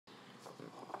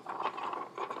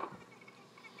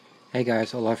Hey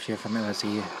guys, Olaf here from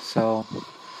LSE. So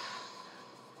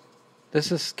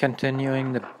this is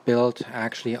continuing the build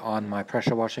actually on my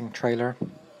pressure washing trailer.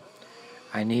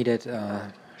 I needed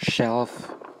a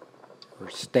shelf or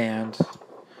stand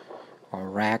or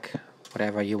rack,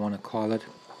 whatever you want to call it,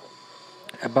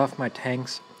 above my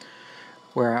tanks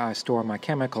where I store my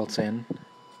chemicals in.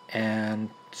 And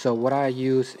so what I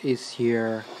use is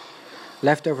here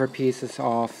leftover pieces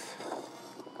of,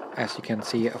 as you can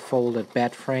see, a folded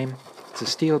bed frame. It's a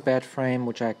steel bed frame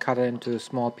which I cut into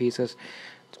small pieces.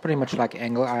 It's pretty much like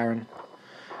angle iron.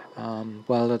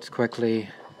 Welded quickly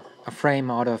a frame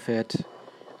out of it.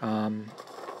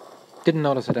 Didn't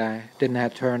notice that I didn't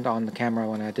have turned on the camera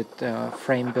when I did the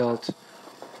frame build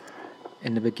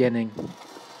in the beginning.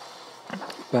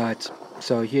 But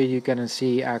so here you're gonna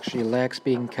see actually legs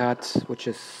being cut, which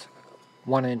is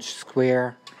 1 inch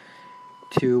square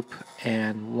tube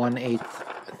and 1/8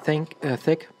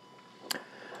 thick,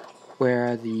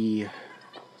 where the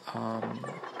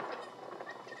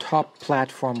top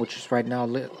platform, which is right now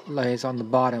lays on the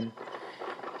bottom,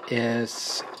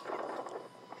 is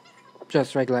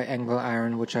just regular angle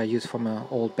iron, which I use from an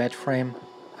old bed frame,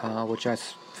 which I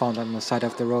found on the side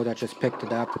of the road. I just picked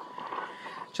it up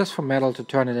just for metal to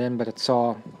turn it in, but it's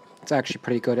actually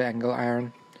pretty good angle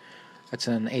iron. It's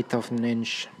an 1/8 of an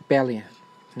inch, barely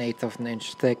an 1/8 of an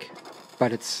inch thick,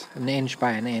 but it's an inch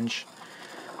by an inch,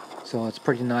 so it's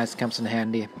pretty nice. Comes in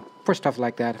handy for stuff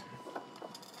like that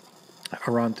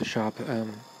around the shop.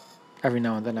 Every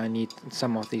now and then I need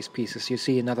some of these pieces. You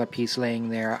see another piece laying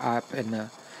there up in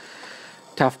the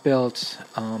tough build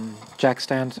jack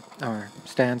stand or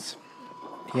stands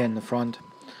here in the front,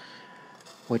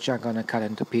 which I'm gonna cut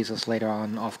into pieces later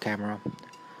on off camera.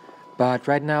 But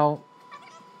right now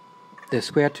the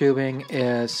square tubing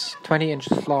is 20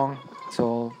 inches long,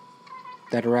 so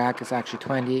that rack is actually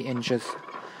 20 inches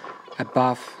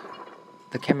above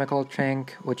the chemical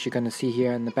tank, which you're gonna see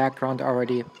here in the background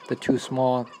already. The two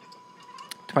small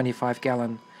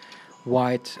 25-gallon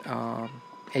white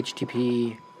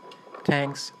HTP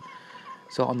tanks.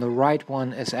 So on the right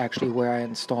one is actually where I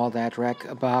install that rack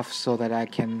above, so that I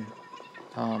can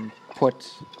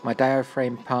put my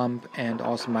diaphragm pump and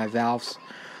also my valves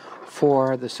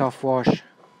for the Softwash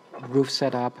roof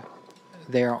setup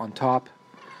there on top.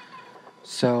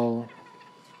 So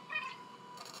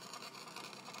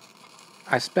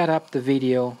I sped up the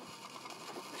video,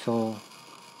 so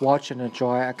watch and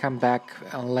enjoy. I come back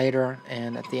later,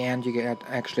 and at the end you get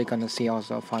actually gonna see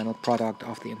also a final product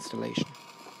of the installation.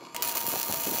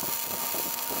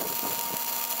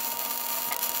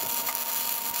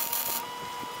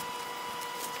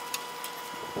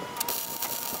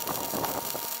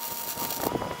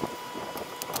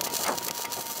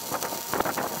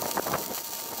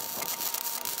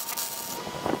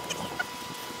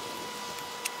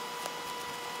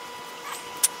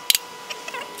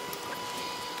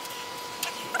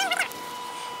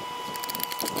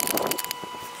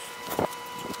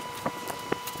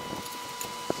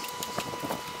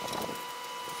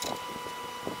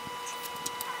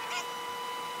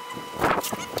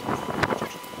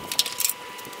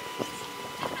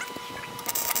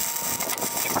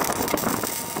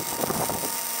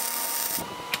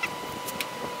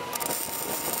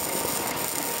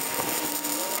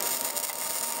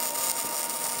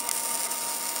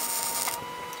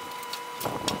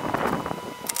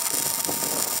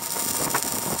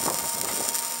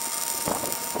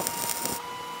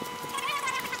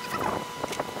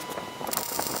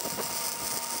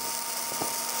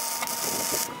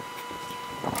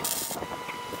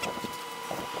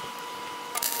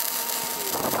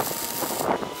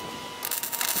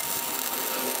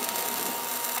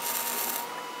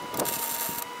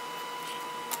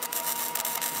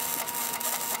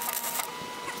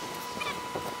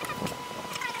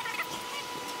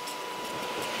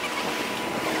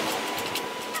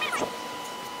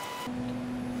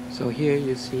 So here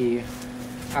you see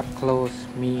up close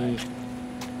me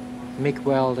MIG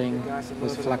welding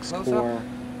with flux core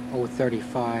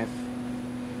 035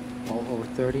 or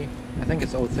 030. I think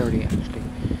it's 030 actually.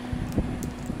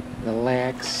 The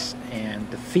legs and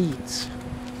the feet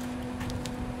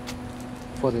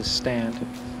for this stand.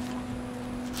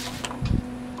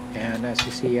 And as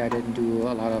you see, I didn't do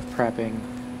a lot of prepping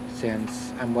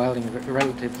since I'm welding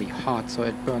relatively hot, so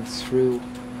it burns through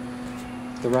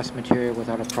the rust material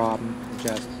without a problem. It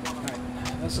just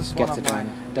gets it done.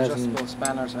 It doesn't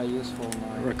spanners I use for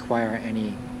my require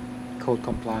any code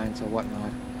compliance or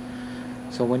whatnot.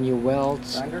 So when you weld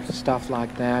stuff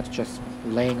like that, just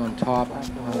laying on top,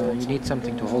 you need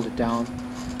something to hold it down.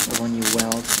 So when you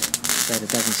weld, that it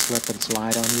doesn't slip and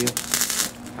slide on you.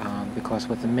 because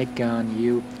with the MIG gun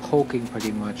you poking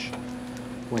pretty much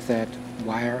with that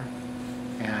wire,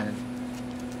 and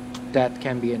that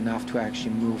can be enough to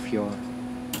actually move your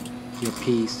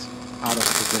piece out of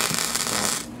position.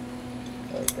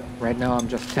 So right now I'm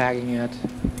just tagging it,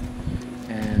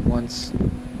 and once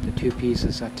the two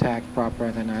pieces are tagged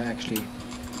proper, then I actually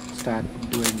start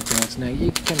doing the builds. Now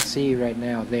you can see right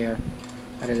now there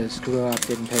I did a screw up,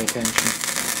 didn't pay attention.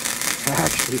 I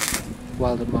actually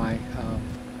welded my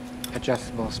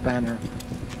adjustable spanner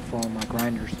for my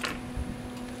grinders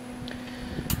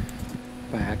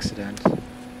by accident.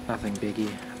 Nothing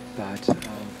biggie, but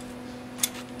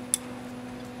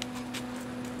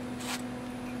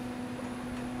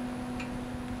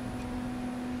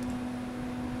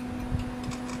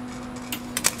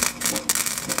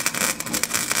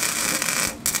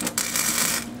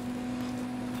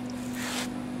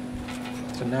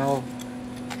so now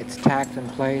it's tagged in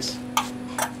place.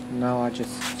 Now I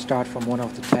just start from one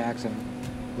of the tags and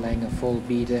laying a full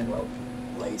bead in.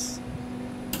 Lace.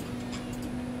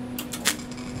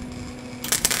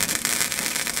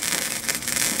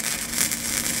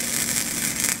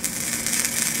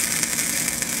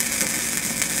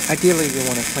 Ideally you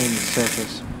want to clean the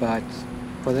surface, but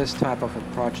for this type of a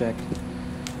project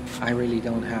I really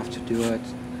don't have to do it,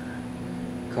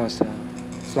 because the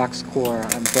flux core,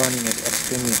 I'm burning it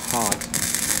extremely hot,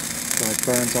 so it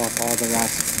burns off all the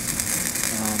rust.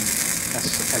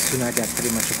 As soon as I get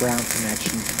pretty much a ground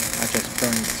connection, I just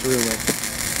burn through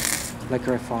it,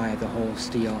 liquefy the whole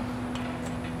steel,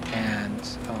 and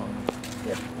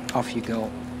off you go.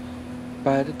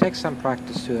 But it takes some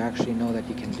practice to actually know that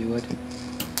you can do it.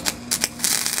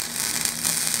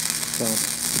 So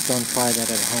don't try that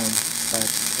at home, but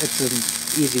it's an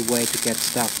easy way to get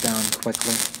stuff done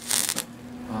quickly.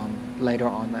 Later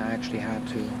on I actually had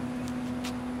to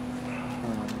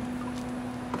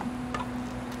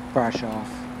brush off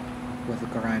with the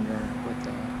grinder, with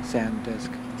the sand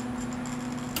disc,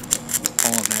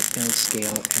 all of that mill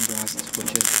scale and rust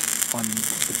which is on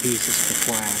the pieces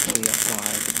before I actually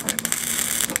apply the primer.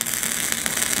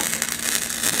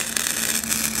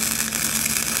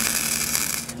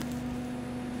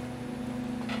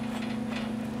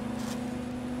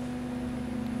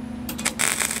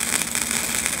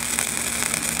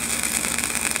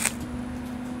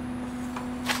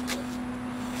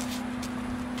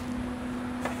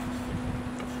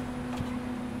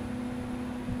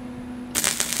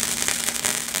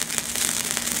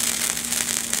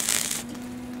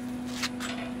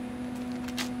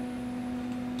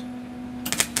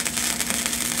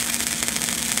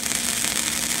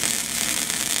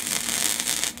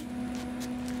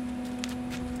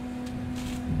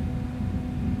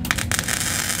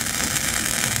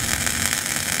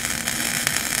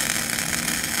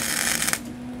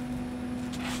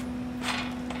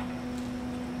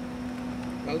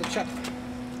 Weld it shut.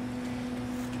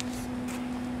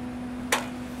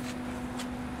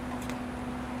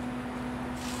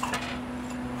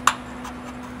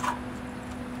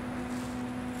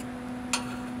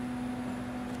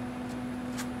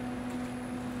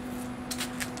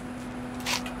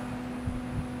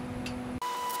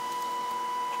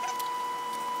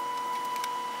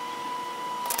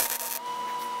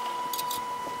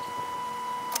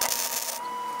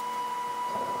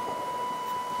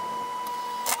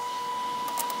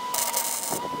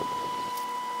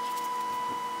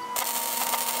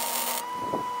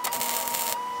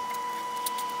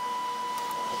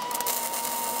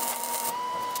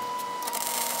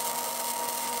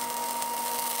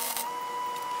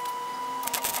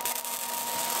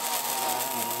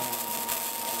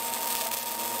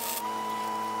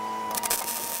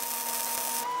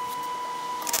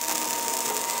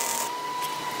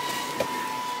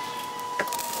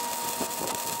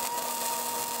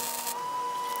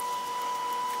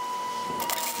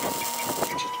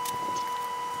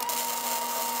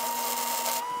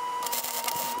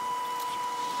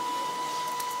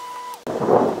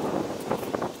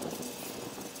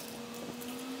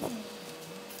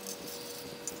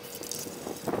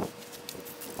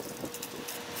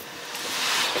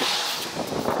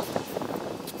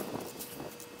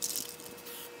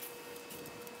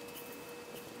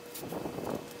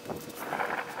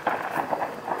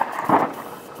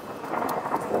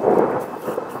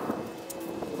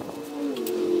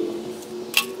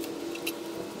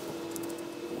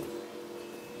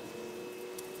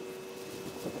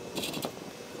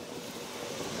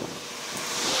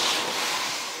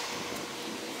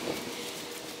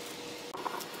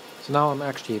 So now I'm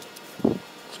actually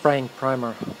spraying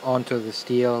primer onto the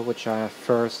steel, which I have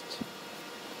first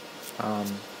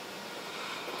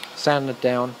sanded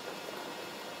down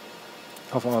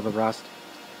of all the rust.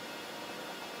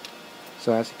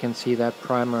 So as you can see, that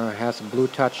primer has a blue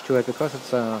touch to it because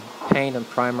it's a paint and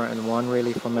primer in one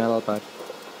really for metal, but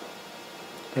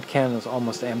that can is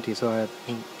almost empty, so I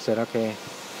said okay,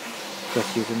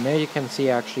 just use it. And there you can see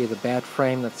actually the bed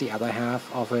frame, that's the other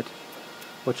half of it,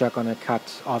 which I'm gonna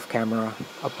cut off camera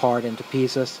apart into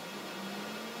pieces.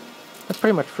 That's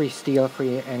pretty much free steel,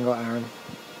 free angle iron.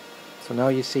 So now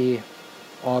you see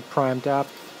all primed up,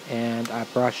 and I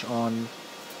brush on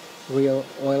real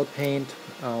oil paint,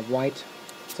 white,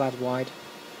 flat white,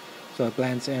 so it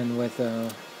blends in with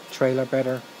the trailer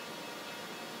better,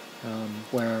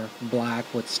 where black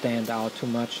would stand out too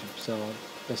much. So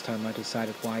this time I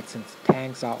decided white, since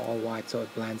tanks are all white, so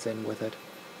it blends in with it.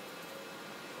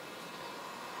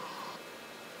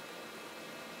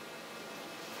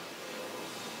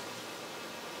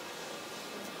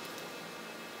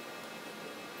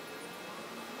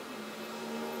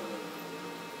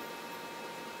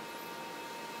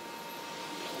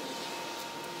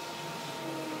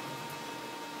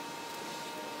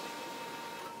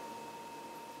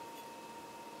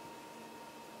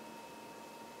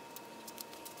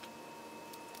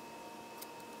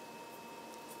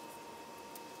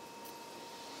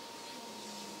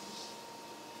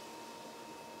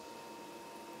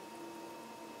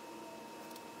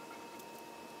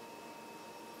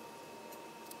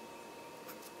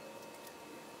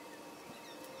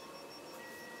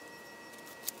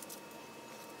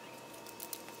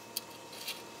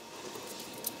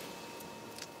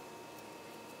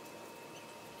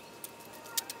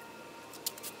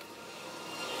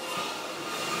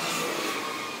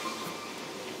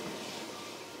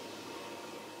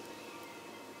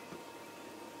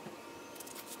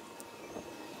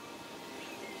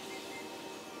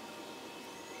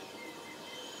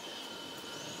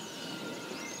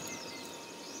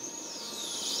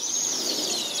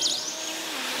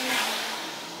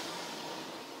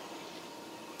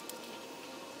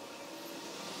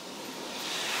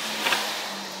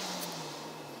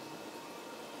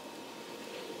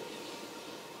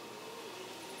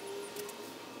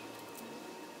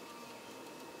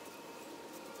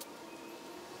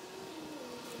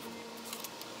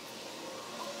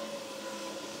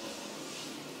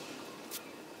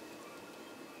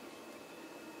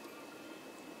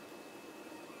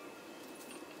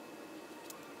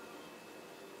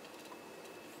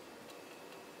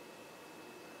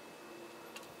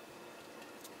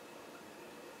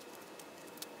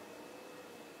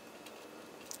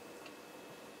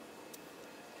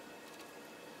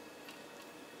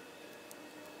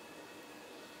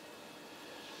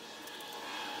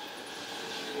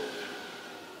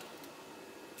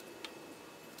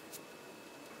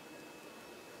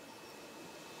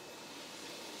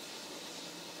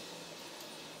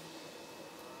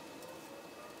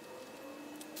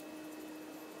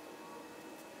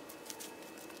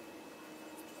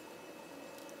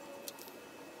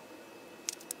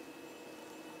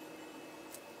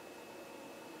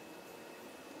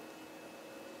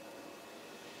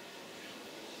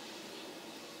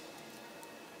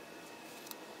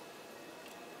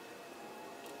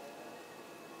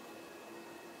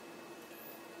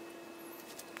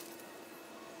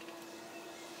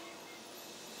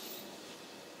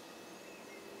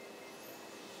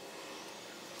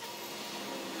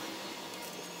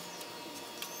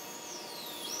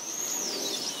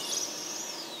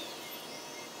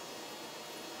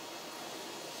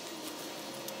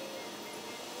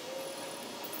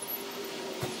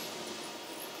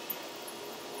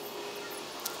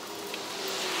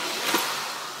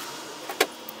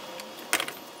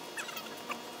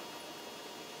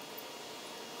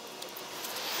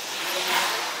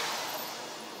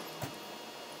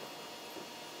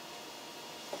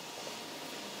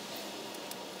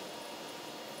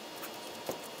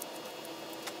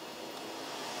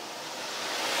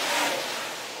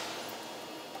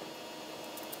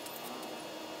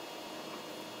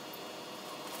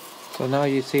 So now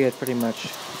you see it pretty much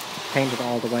painted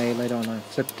all the way. Later on I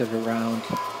flipped it around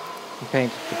and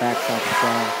painted the back side as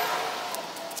well.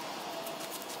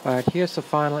 But here's the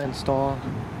final install.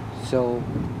 So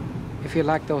if you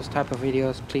like those type of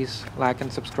videos, please like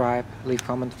and subscribe, leave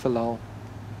comments below.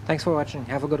 Thanks for watching,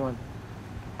 have a good one.